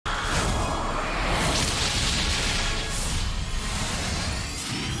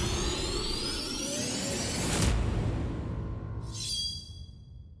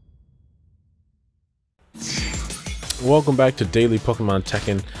Welcome back to Daily Pokemon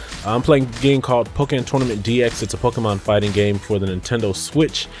Tekken. I'm playing a game called Pokkén Tournament DX. It's a Pokemon fighting game for the Nintendo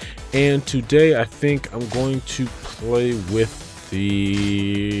Switch. And today I think I'm going to play with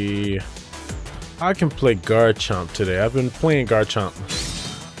the... I can play Garchomp today. I've been playing Garchomp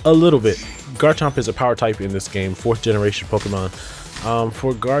a little bit. Garchomp is a power type in this game, 4th generation Pokemon.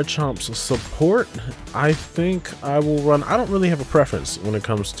 For Garchomp's support, I think I will run... I don't really have a preference when it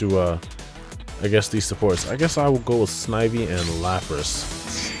comes to... I guess these supports. I guess I will go with Snivy and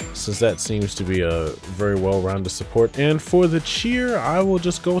Lapras, since that seems to be a very well-rounded support. And for the cheer, I will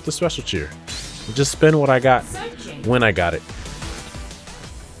just go with the special cheer. Just spend what I got when I got it.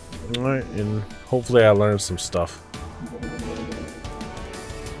 Alright, and hopefully I learned some stuff.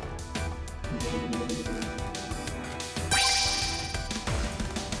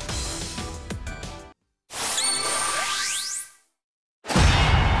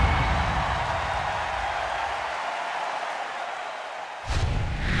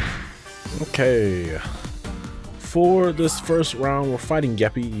 Okay, for this first round, we're fighting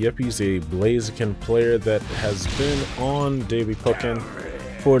Yeppy. Yeppy's a Blaziken player that has been on Daily Pokkén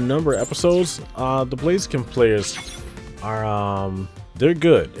for a number of episodes. The Blaziken players are, they're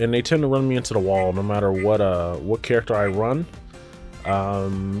good, and they tend to run me into the wall no matter what character I run.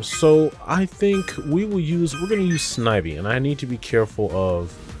 So I think we're gonna use Snivy, and I need to be careful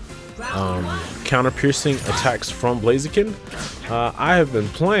of counter piercing attacks from Blaziken. I have been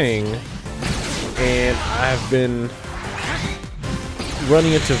playing, and I've been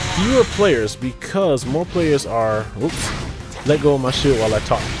running into fewer players because more players are... Oops, let go of my shield while I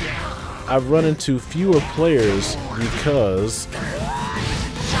talk. I've run into fewer players because...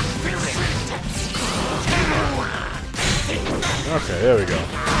 Okay, there we go.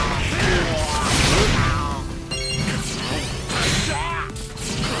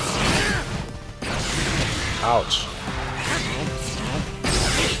 Ouch.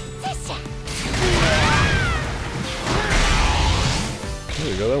 There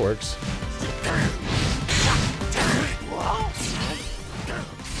we go, that works.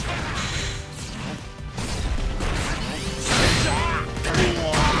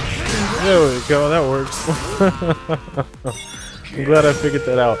 There we go, that works. I'm glad I figured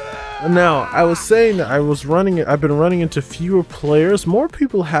that out. Now, I was saying that I've been running into fewer players. More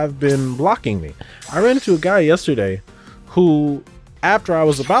people have been blocking me. I ran into a guy yesterday who, after I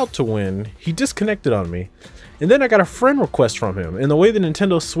was about to win, he disconnected on me. And then I got a friend request from him. And the way the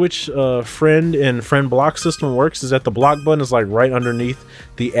Nintendo Switch friend and friend block system works is that the block button is like right underneath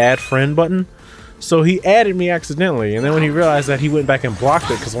the add friend button. So he added me accidentally, and then when he realized that, he went back and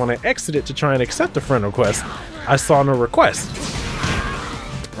blocked it, because when I exited to try and accept the friend request, I saw no request.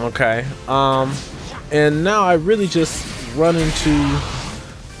 Okay, and now I really just run into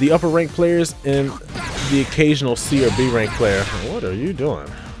the upper rank players and the occasional C or B rank player. What are you doing?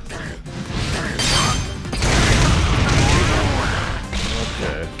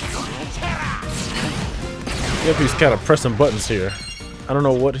 Okay. Yep, he's kind of pressing buttons here. I don't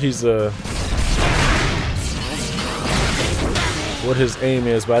know what he's what his aim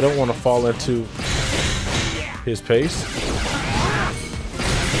is, but I don't want to fall into his pace.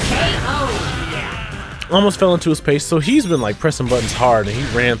 Almost fell into his pace, so he's been like pressing buttons hard, and he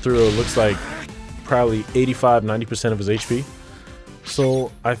ran through, it looks like, probably 85–90% of his HP.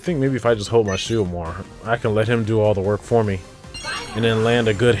 So I think maybe if I just hold my shield more, I can let him do all the work for me, and then land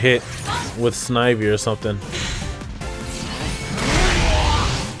a good hit with Snivy or something.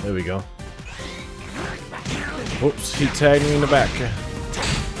 There we go. Oops, he tagged me in the back.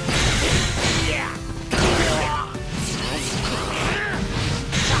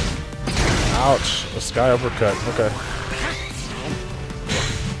 Ouch, a sky uppercut. Okay.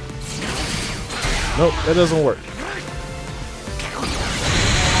 Nope, that doesn't work.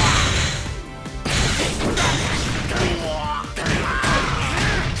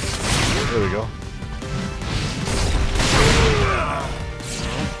 There we go.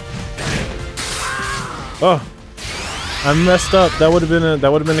 Oh, I messed up. That would have been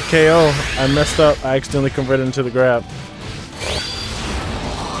a KO. I messed up. I accidentally converted into the grab.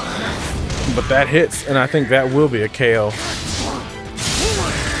 But that hits, and I think that will be a KO.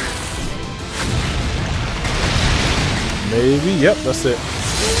 Maybe. Yep, that's it.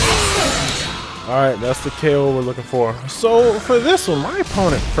 Alright, that's the KO we're looking for. So, for this one, my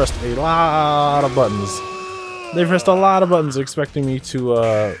opponent pressed a lot of buttons. They pressed a lot of buttons expecting me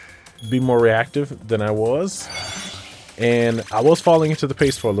to be more reactive than I was. And I was falling into the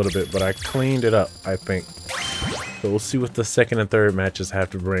pace for a little bit, but I cleaned it up, I think. So we'll see what the second and third matches have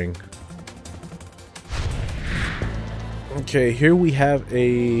to bring. Okay, here we have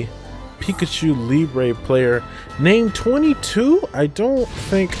a Pikachu Libre player, Name 22? I don't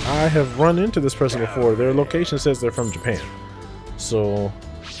think I have run into this person before. Their location says they're from Japan. So,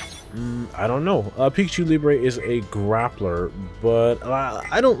 I don't know. Pikachu Libre is a grappler, but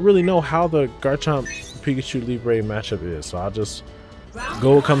I don't really know how the Garchomp Pikachu Libre matchup is. So I'll just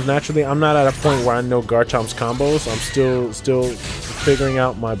go what comes naturally. I'm not at a point where I know Garchomp's combos. I'm still figuring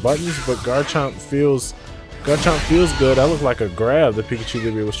out my buttons, but Garchomp feels good. That looked like a grab that Pikachu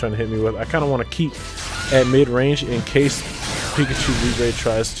Libre was trying to hit me with. I kind of want to keep at mid-range in case Pikachu Libre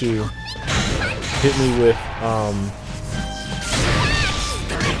tries to hit me with,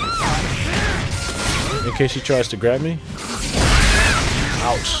 in case he tries to grab me.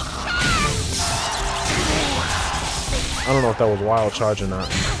 Ouch. I don't know if that was Wild Charge or not.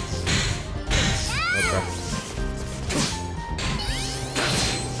 Okay.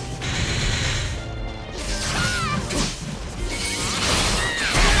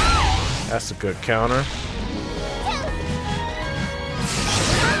 That's a good counter.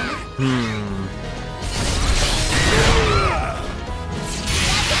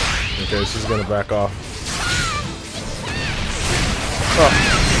 Okay, she's gonna back off. Oh.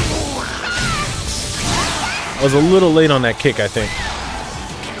 I was a little late on that kick, I think.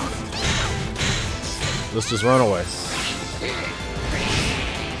 Let's just run away.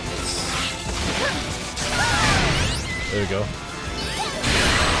 There we go.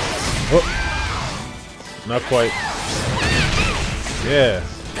 Oh, not quite. Yeah.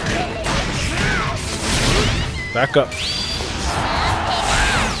 Back up.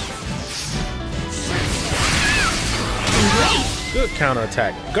 Good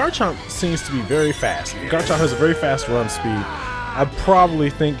counterattack. Garchomp seems to be very fast. Garchomp has a very fast run speed. I probably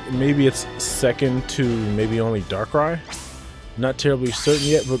think maybe it's second to maybe only Darkrai. Not terribly certain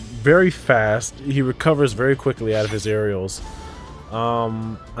yet, but very fast. He recovers very quickly out of his aerials.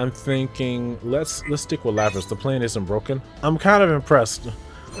 I'm thinking let's stick with Lapras. The plan isn't broken. I'm kind of impressed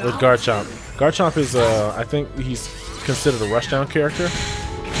with Garchomp. Garchomp is I think he's considered a rushdown character.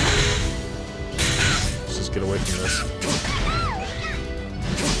 Let's just get away from this.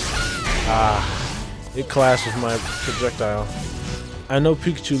 It clashed with my projectile. I know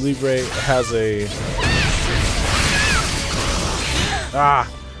Pikachu Libre has a... I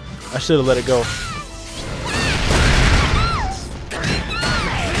should have let it go.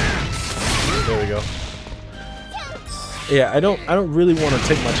 There we go. Yeah, I don't really want to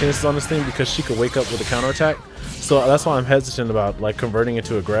take my chances on this thing because she could wake up with a counterattack. So that's why I'm hesitant about like converting it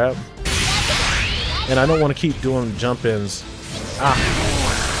to a grab. And I don't want to keep doing jump-ins.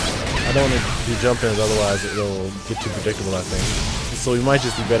 I don't want to do jump-ins, otherwise it'll get too predictable, I think. So we might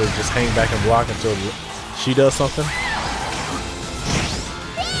just be better to just hang back and block until she does something.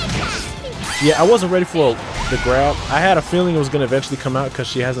 Yeah, I wasn't ready for the grab. I had a feeling it was going to eventually come out because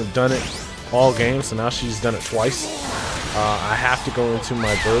she hasn't done it all game, so now she's done it twice. I have to go into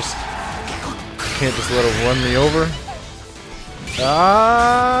my burst. Can't just let her run me over.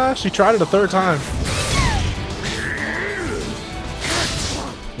 She tried it a third time.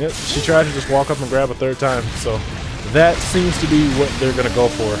 Yep, she tried to just walk up and grab a third time, so that seems to be what they're gonna go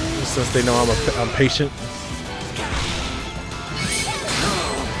for, since they know I'm patient.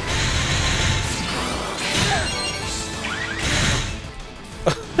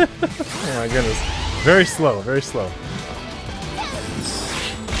 Oh my goodness, very slow, very slow.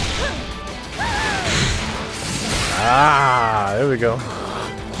 There we go.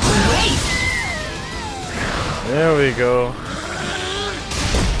 There we go.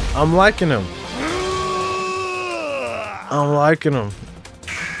 I'm liking him. I'm liking him.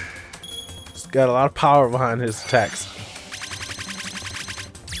 He's got a lot of power behind his attacks.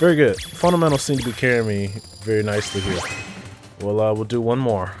 Very good. Fundamentals seem to be carrying me very nicely here. Well, we'll do one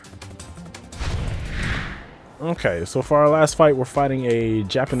more. Okay, so for our last fight, we're fighting a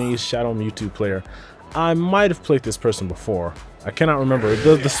Japanese Shadow Mewtwo player. I might have played this person before. I cannot remember.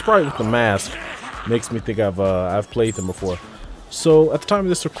 The sprite with the mask makes me think I've played them before. So at the time of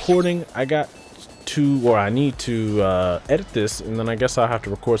this recording, I need to edit this, and then I guess I'll have to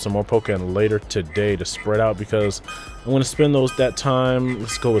record some more Pokemon later today to spread out, because I'm going to spend that time.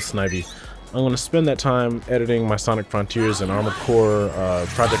 Let's go with Snivy. I'm going to spend that time editing my Sonic Frontiers and Armored Core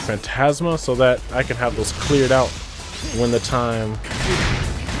Project Phantasma, so that I can have those cleared out when the time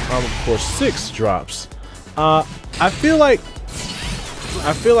Armored Core 6 drops. I feel like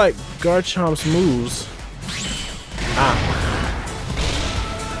Garchomp's moves.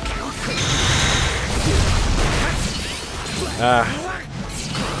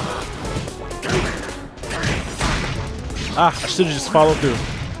 I should have just followed through.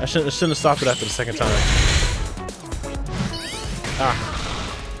 I shouldn't have stopped it after the second time.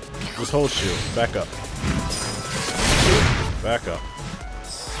 Just hold shield. Back up. Back up.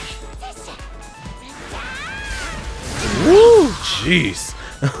 Woo! Jeez.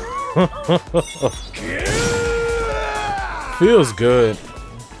 Feels good.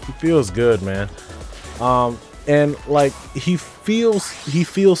 He feels good, man. And like he feels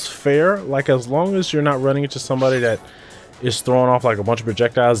fair. Like as long as you're not running into somebody that is throwing off like a bunch of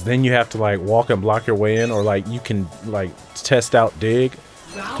projectiles, then you have to like walk and block your way in, or like you can like test out dig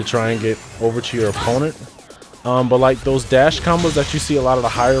to try and get over to your opponent. But like those dash combos that you see a lot of the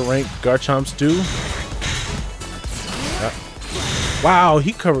higher ranked Garchomps do. Wow,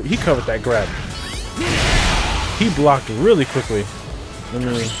 he covered that grab. He blocked really quickly. Let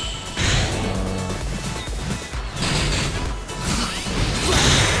me.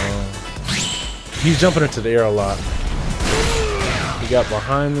 He's jumping into the air a lot. He got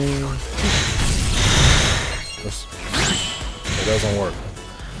behind me. It doesn't work.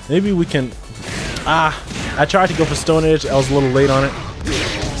 Maybe we can. I tried to go for Stone Edge. I was a little late on it.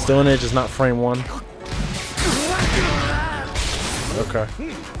 Stone Edge is not frame 1. Okay.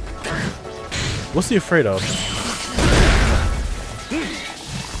 What's he afraid of?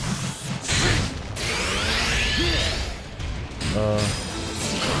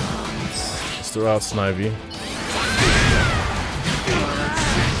 Let's throw out Snivy.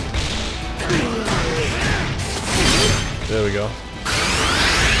 There we go.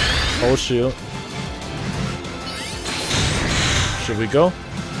 Hold shield. Should we go?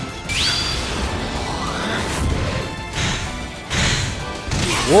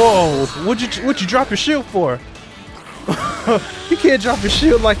 Whoa! What'd you drop your shield for? You can't drop your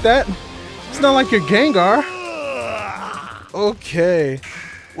shield like that. It's not like your Gengar. Okay.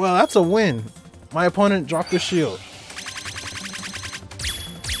 Well, that's a win. My opponent dropped his shield.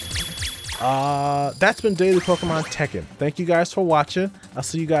 That's been Daily Pokemon Tekken. Thank you guys for watching. I'll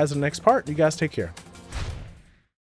see you guys in the next part. You guys take care.